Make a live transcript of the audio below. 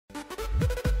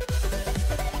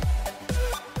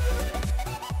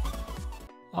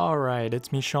Alright,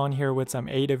 it's me Sean here with some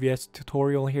AWS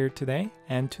tutorial here today,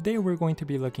 and today we're going to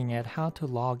be looking at how to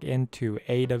log into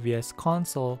AWS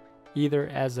console either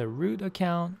as a root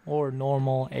account or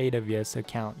normal AWS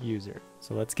account user.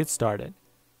 So let's get started.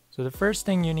 So the first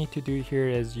thing you need to do here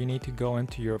is you need to go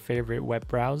into your favorite web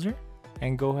browser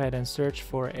and go ahead and search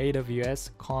for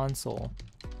AWS console.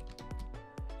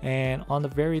 And on the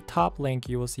very top link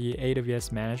you will see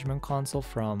AWS Management Console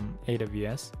from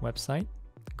AWS website.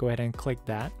 Go ahead and click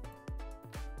that.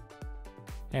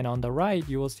 And on the right,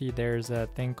 you will see there's a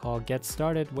thing called Get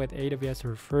Started with AWS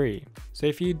for free. So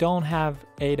if you don't have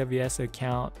AWS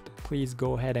account, please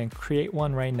go ahead and create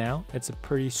one right now. It's a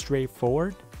pretty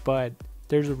straightforward, but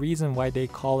there's a reason why they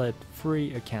call it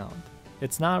free account.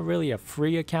 It's not really a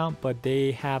free account, but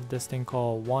they have this thing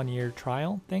called 1-year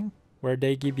trial thing, where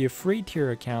they give you a free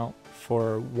tier account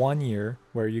for 1 year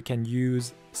where you can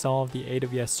use some of the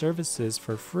AWS services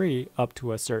for free up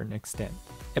to a certain extent.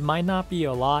 It might not be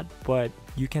a lot, but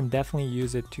you can definitely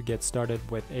use it to get started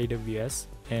with AWS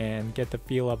and get the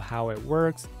feel of how it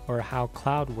works or how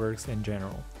cloud works in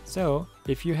general. So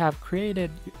if you have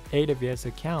created AWS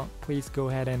account, please go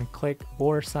ahead and click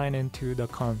or sign into the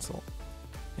console.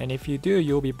 And if you do,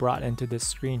 you'll be brought into this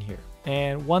screen here.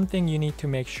 And one thing you need to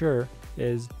make sure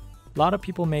is a lot of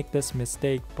people make this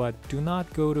mistake, but do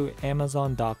not go to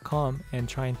Amazon.com and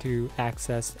trying to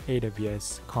access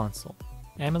AWS console.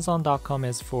 Amazon.com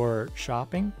is for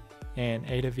shopping and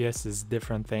AWS is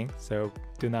different thing. So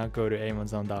do not go to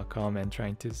Amazon.com and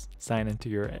trying to sign into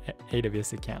your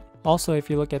AWS account. Also, if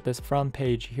you look at this front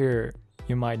page here,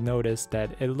 you might notice that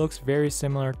it looks very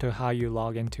similar to how you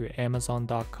log into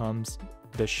Amazon.com's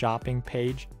the shopping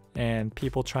page. And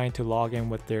people trying to log in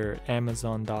with their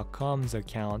Amazon.com's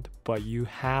account, but you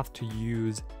have to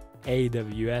use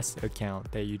AWS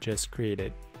account that you just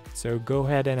created. So go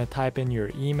ahead and type in your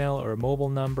email or mobile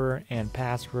number and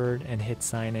password and hit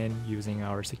sign in using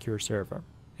our secure server.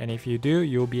 And if you do,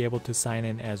 you'll be able to sign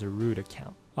in as a root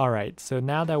account. Alright, so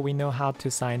now that we know how to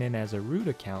sign in as a root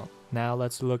account, now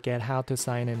let's look at how to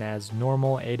sign in as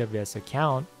normal AWS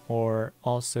account, or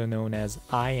also known as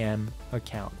IAM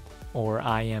account or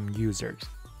IAM users.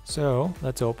 So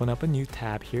let's open up a new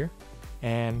tab here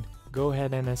and go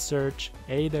ahead and search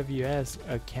AWS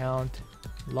account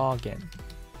login.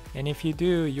 And if you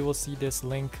do, you will see this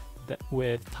link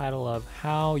with title of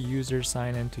how users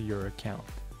sign into your account.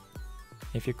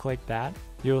 If you click that,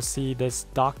 you'll see this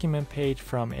document page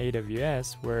from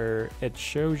AWS where it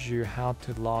shows you how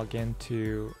to log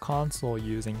into console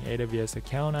using AWS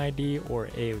account ID or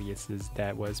aliases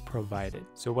that was provided.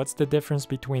 So what's the difference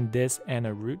between this and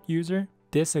a root user?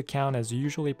 This account is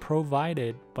usually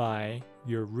provided by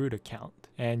your root account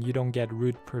and you don't get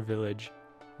root privilege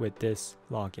with this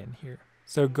login here.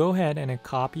 So go ahead and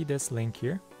copy this link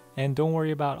here. And don't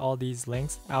worry about all these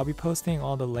links. I'll be posting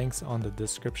all the links on the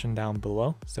description down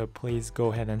below. So please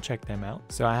go ahead and check them out.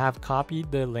 So I have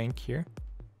copied the link here.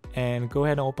 And go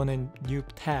ahead and open a new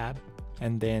tab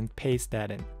and then paste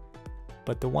that in.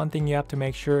 But the one thing you have to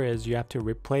make sure is you have to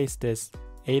replace this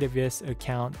AWS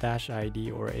account -ID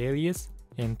or alias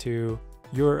into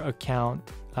your account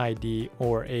ID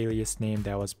or alias name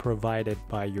that was provided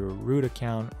by your root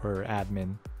account or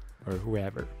admin or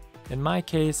whoever. In my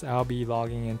case, I'll be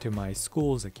logging into my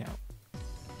school's account.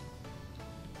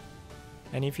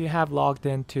 And if you have logged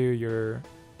into your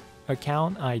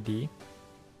account ID,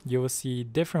 you will see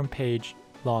different page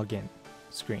login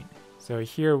screen. So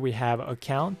here we have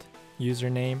account,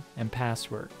 username, and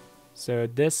password. So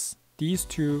these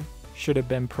two should have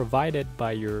been provided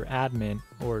by your admin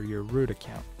or your root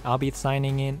account. I'll be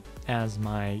signing in as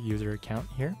my user account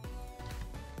here.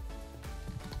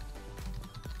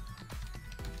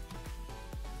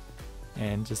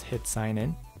 And just hit sign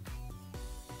in.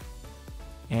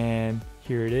 And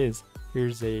here it is.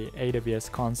 Here's a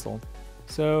AWS console.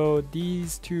 So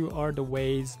these two are the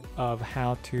ways of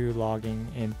how to logging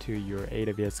into your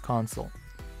AWS console.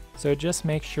 So just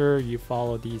make sure you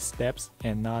follow these steps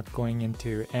and not going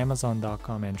into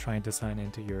Amazon.com and trying to sign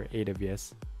into your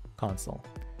AWS console.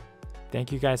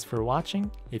 Thank you guys for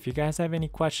watching. If you guys have any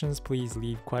questions, please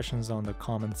leave questions on the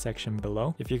comment section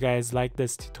below. If you guys like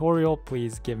this tutorial,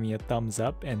 please give me a thumbs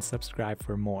up and subscribe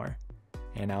for more.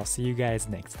 And I'll see you guys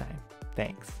next time.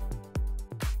 Thanks.